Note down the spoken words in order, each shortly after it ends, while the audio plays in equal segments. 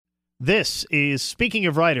This is Speaking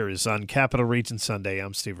of Writers on Capital Region Sunday.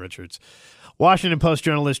 I'm Steve Richards. Washington Post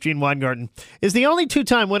journalist Gene Weingarten is the only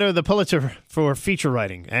two-time winner of the Pulitzer for feature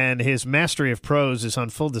writing, and his mastery of prose is on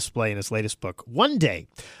full display in his latest book, One Day,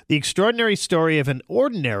 The Extraordinary Story of an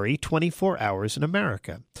Ordinary 24 Hours in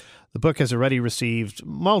America. The book has already received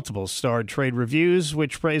multiple starred trade reviews,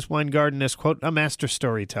 which praise Weingarten as, quote, a master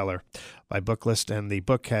storyteller by Booklist, and the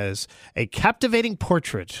book has a captivating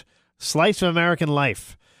portrait, slice of American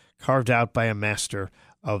life, carved out by a master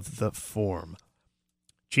of the form.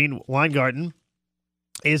 Gene Weingarten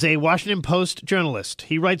is a Washington Post journalist.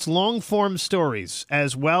 He writes long-form stories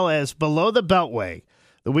as well as Below the Beltway,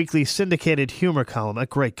 the weekly syndicated humor column, a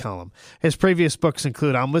great column. His previous books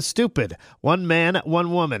include Almost Stupid, One Man,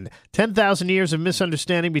 One Woman, 10,000 Years of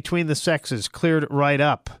Misunderstanding Between the Sexes, Cleared Right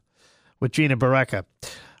Up, with Gina Barreca.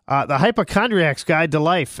 The Hypochondriac's Guide to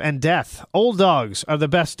Life and Death, Old Dogs Are the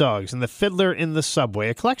Best Dogs, and The Fiddler in the Subway,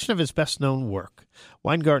 a collection of his best-known work.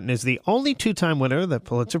 Weingarten is the only two-time winner of the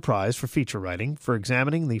Pulitzer Prize for feature writing for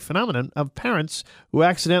examining the phenomenon of parents who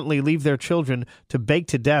accidentally leave their children to bake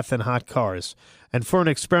to death in hot cars, and for an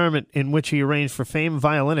experiment in which he arranged for famed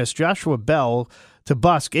violinist Joshua Bell to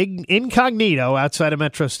busk incognito outside a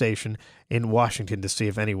metro station in Washington to see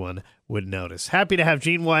if anyone would notice. Happy to have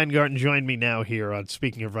Gene Weingarten join me now here on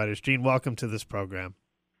Speaking of Writers. Gene, welcome to this program.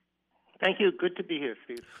 Thank you. Good to be here,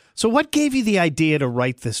 Steve. So what gave you the idea to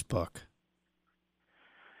write this book?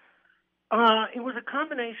 It was a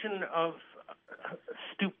combination of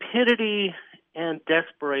stupidity and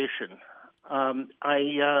desperation.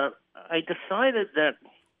 I decided that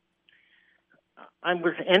I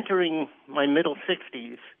was entering my middle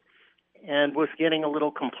 60s and was getting a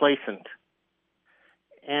little complacent.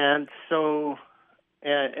 And so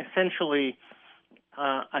essentially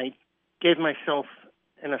I gave myself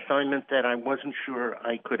an assignment that I wasn't sure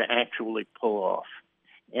I could actually pull off.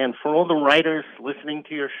 And for all the writers listening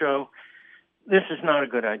to your show, this is not a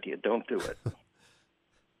good idea. Don't do it.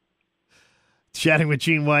 Chatting with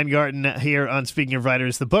Gene Weingarten here on Speaking of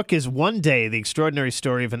Writers. The book is One Day, The Extraordinary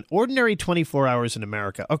Story of an Ordinary 24 Hours in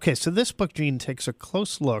America. Okay, so this book, Gene, takes a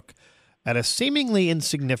close look at a seemingly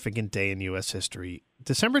insignificant day in U.S. history,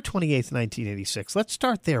 December 28th, 1986. Let's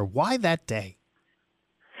start there. Why that day?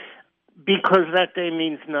 Because that day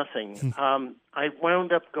means nothing. I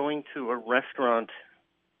wound up going to a restaurant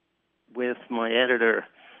with my editor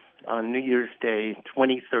on New Year's Day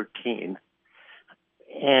 2013,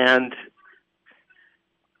 and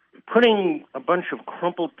putting a bunch of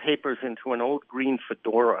crumpled papers into an old green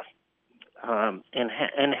fedora, and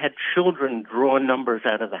had children draw numbers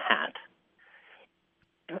out of the hat.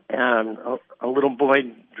 And a little boy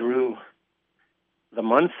drew the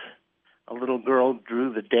month, a little girl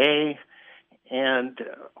drew the day, and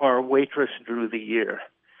our waitress drew the year.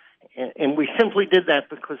 And we simply did that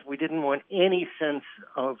because we didn't want any sense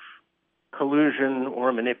of collusion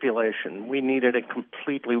or manipulation. We needed a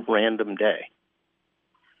completely random day.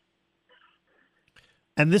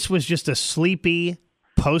 And this was just a sleepy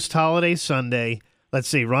post-holiday Sunday. Let's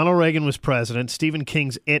see, Ronald Reagan was president. Stephen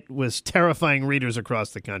King's It was terrifying readers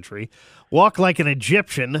across the country. Walk Like an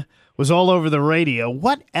Egyptian was all over the radio.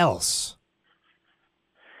 What else?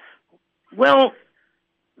 Well,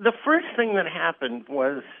 the first thing that happened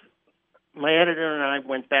was my editor and I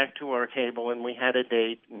went back to our table and we had a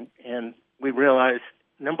date, and we realized,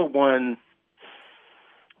 number one,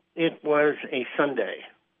 it was a Sunday,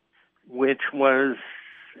 which was,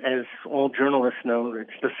 as all journalists know, it's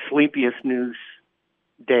the sleepiest news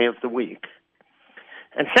day of the week.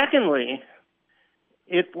 And secondly,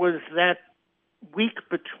 it was that week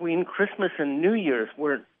between Christmas and New Year's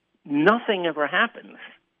where nothing ever happens.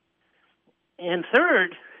 And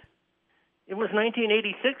third, it was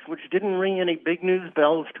 1986, which didn't ring any big news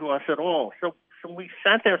bells to us at all. So we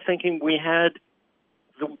sat there thinking we had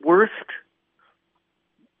the worst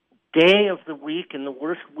day of the week and the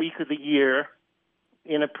worst week of the year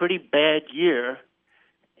in a pretty bad year.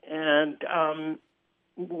 And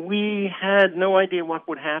we had no idea what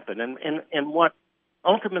would happen. And what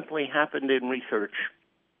ultimately happened in research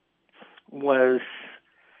was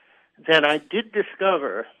that I did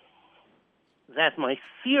discover that my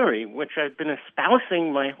theory, which I've been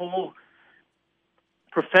espousing my whole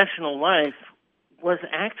professional life, was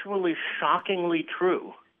actually shockingly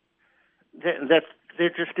true. That there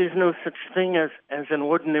just is no such thing as an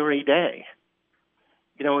ordinary day.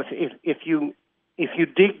 You know, if you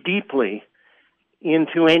dig deeply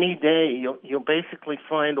into any day, you'll basically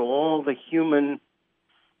find all the human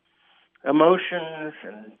emotions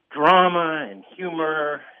and drama and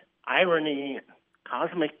humor, irony,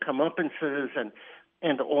 cosmic comeuppances,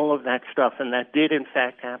 and all of that stuff. And that did, in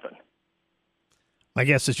fact, happen. My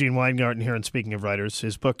guest is Gene Weingarten here, and speaking of writers,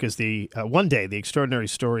 his book is the One Day, The Extraordinary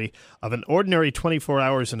Story of an Ordinary 24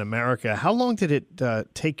 Hours in America. How long did it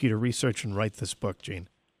take you to research and write this book, Gene?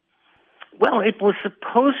 Well, it was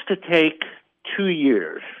supposed to take 2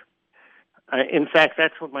 years. In fact,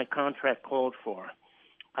 that's what my contract called for.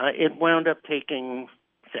 It wound up taking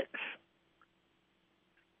 6.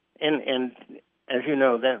 And as you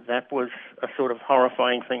know, that was a sort of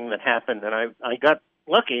horrifying thing that happened, and I got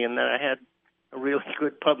lucky in that I had a really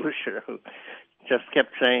good publisher who just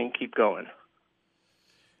kept saying, keep going.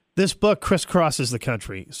 This book crisscrosses the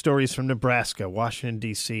country. Stories from Nebraska, Washington,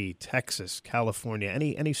 D.C., Texas, California.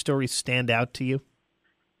 Any stories stand out to you?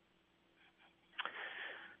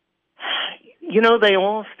 You know, they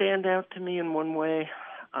all stand out to me in one way,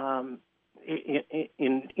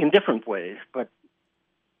 in different ways, but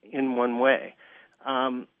in one way.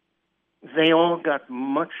 They all got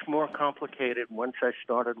much more complicated once I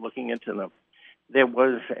started looking into them. There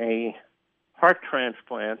was a heart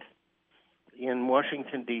transplant in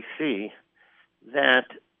Washington, D.C. that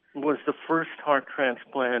was the first heart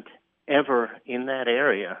transplant ever in that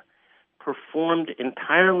area, performed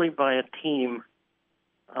entirely by a team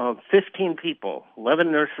of 15 people,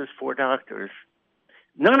 11 nurses, 4 doctors,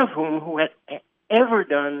 none of whom had ever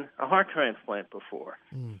done a heart transplant before,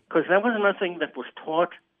 because that was nothing that was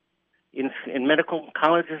taught in medical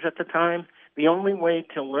colleges at the time. The only way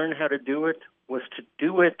to learn how to do it was to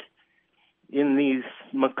do it in these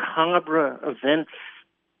macabre events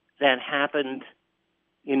that happened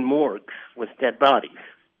in morgues with dead bodies.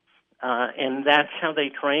 And that's how they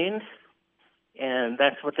trained, and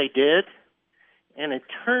that's what they did. And it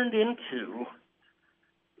turned into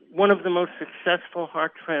one of the most successful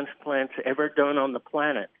heart transplants ever done on the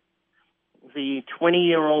planet. The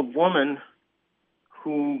 20-year-old woman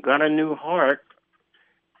who got a new heart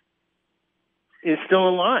is still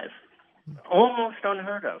alive. Almost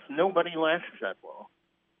unheard of. Nobody lasts that long.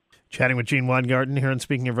 Chatting with Gene Weingarten here on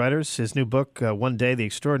Speaking of Writers, his new book, One Day, The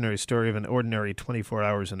Extraordinary Story of an Ordinary 24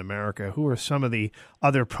 Hours in America. Who are some of the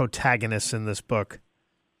other protagonists in this book?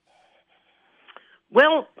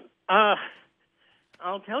 Well,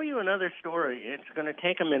 I'll tell you another story. It's going to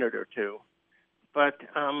take a minute or two. But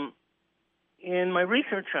in my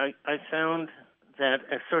research, I found that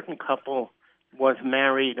a certain couple was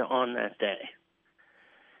married on that day.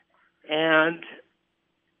 And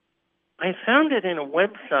I found it in a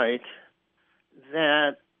website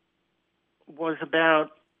that was about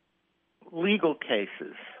legal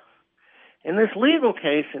cases. And this legal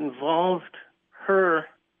case involved her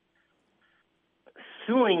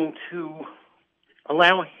suing to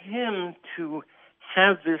allow him to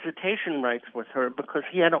have visitation rights with her because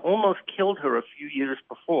he had almost killed her a few years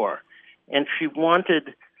before. And she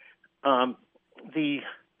wanted the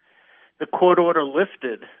court order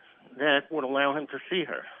lifted that would allow him to see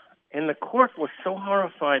her. And the court was so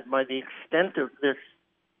horrified by the extent of this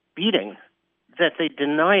beating that they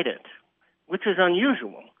denied it, which is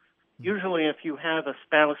unusual. Usually if you have a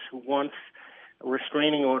spouse who wants a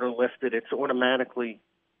restraining order lifted, it's automatically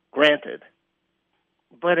granted.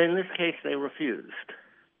 But in this case, they refused.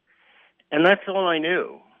 And that's all I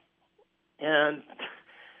knew. And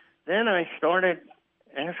then I started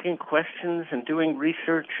asking questions and doing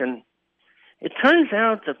research, and it turns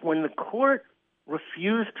out that when the court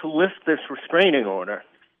refused to lift this restraining order,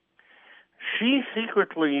 she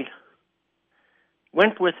secretly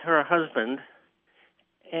went with her husband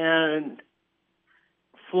and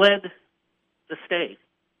fled the state,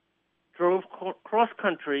 drove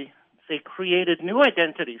cross-country. They created new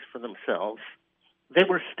identities for themselves. They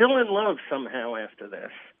were still in love somehow after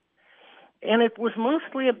this. And it was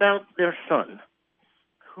mostly about their son,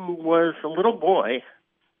 who was a little boy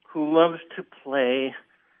who loves to play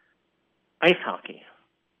ice hockey,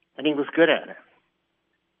 and he was good at it.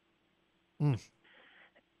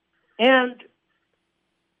 And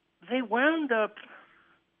they wound up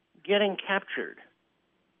getting captured.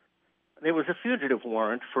 There was a fugitive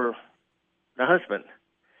warrant for the husband,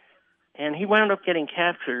 and he wound up getting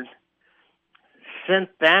captured,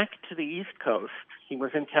 sent back to the East Coast. He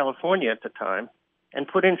was in California at the time, and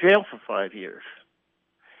put in jail for 5 years.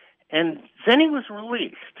 And then he was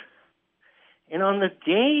released. And on the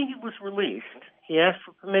day he was released, he asked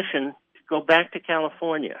for permission to go back to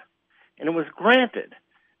California. And it was granted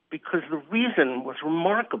because the reason was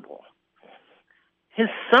remarkable. His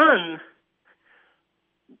son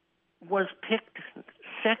was picked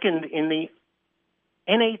second in the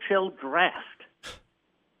NHL draft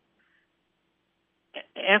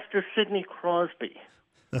after Sidney Crosby.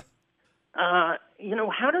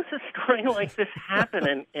 How does a story like this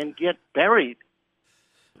happen and get buried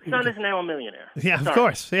Son is now a millionaire. Yeah, of Sorry.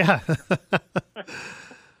 course. Yeah.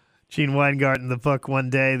 Gene Weingarten, the book One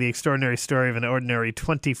Day, The Extraordinary Story of an Ordinary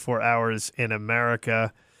 24 Hours in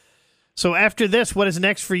America. So after this, what is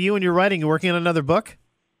next for you and your writing? You're working on another book?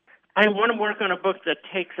 I want to work on a book that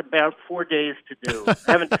takes about 4 days to do. I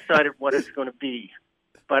haven't decided what it's going to be,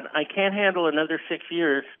 but I can't handle another 6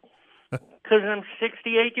 years because I'm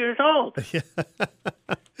 68 years old.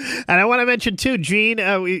 And I want to mention, too, Gene,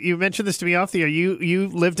 you mentioned this to me off the air. You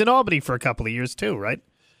lived in Albany for a couple of years, too, right?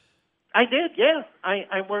 I did, yeah.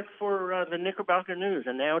 I worked for the Knickerbocker News,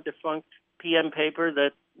 a now defunct PM paper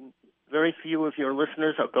that very few of your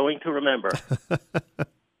listeners are going to remember.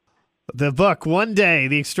 The book, One Day,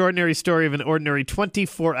 The Extraordinary Story of an Ordinary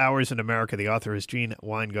 24 Hours in America. The author is Gene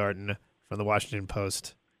Weingarten from the Washington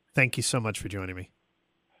Post. Thank you so much for joining me.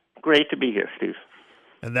 Great to be here, Steve.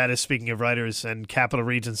 And that is Speaking of Writers and Capital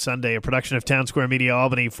Region Sunday, a production of Town Square Media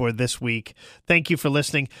Albany for this week. Thank you for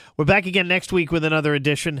listening. We're back again next week with another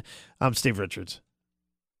edition. I'm Steve Richards.